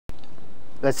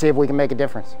let's see if we can make a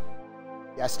difference.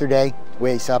 Yesterday,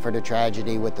 we suffered a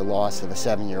tragedy with the loss of a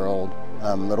 7-year-old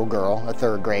little girl, a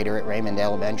 3rd grader at Raymond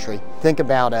Elementary. Think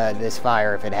about this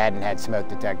fire if it hadn't had smoke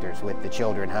detectors with the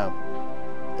children home.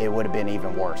 It would have been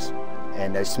even worse.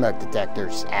 And those smoke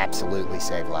detectors absolutely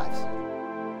save lives.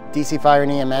 DC Fire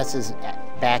and EMS is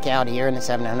back out here in the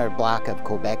 700 block of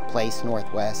Quebec Place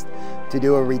Northwest to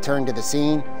do a return to the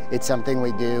scene. It's something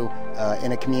we do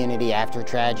in a community after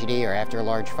tragedy or after a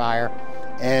large fire.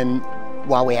 And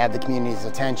while we have the community's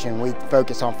attention, we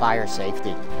focus on fire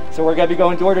safety. So we're going to be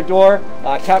going door to door.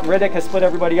 Captain Riddick has split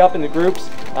everybody up into groups.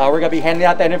 We're going to be handing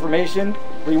out that information.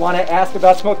 We want to ask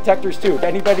about smoke detectors too. If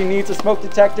anybody needs a smoke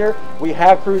detector, we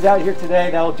have crews out here today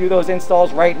that will do those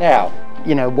installs right now.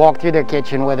 You know, walk through their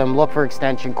kitchen with them, look for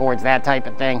extension cords, that type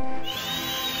of thing.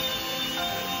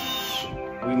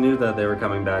 We knew that they were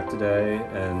coming back today,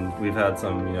 and we've had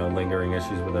some, lingering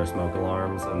issues with our smoke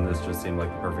alarms, and this just seemed like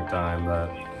the perfect time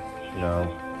that,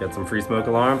 get some free smoke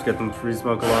alarms, get them free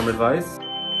smoke alarm advice.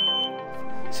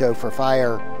 So for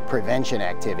fire prevention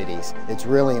activities, it's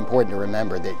really important to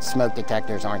remember that smoke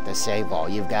detectors aren't the save-all.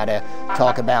 You've got to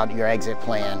talk about your exit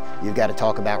plan, you've got to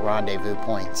talk about rendezvous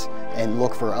points, and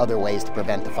look for other ways to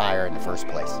prevent the fire in the first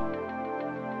place.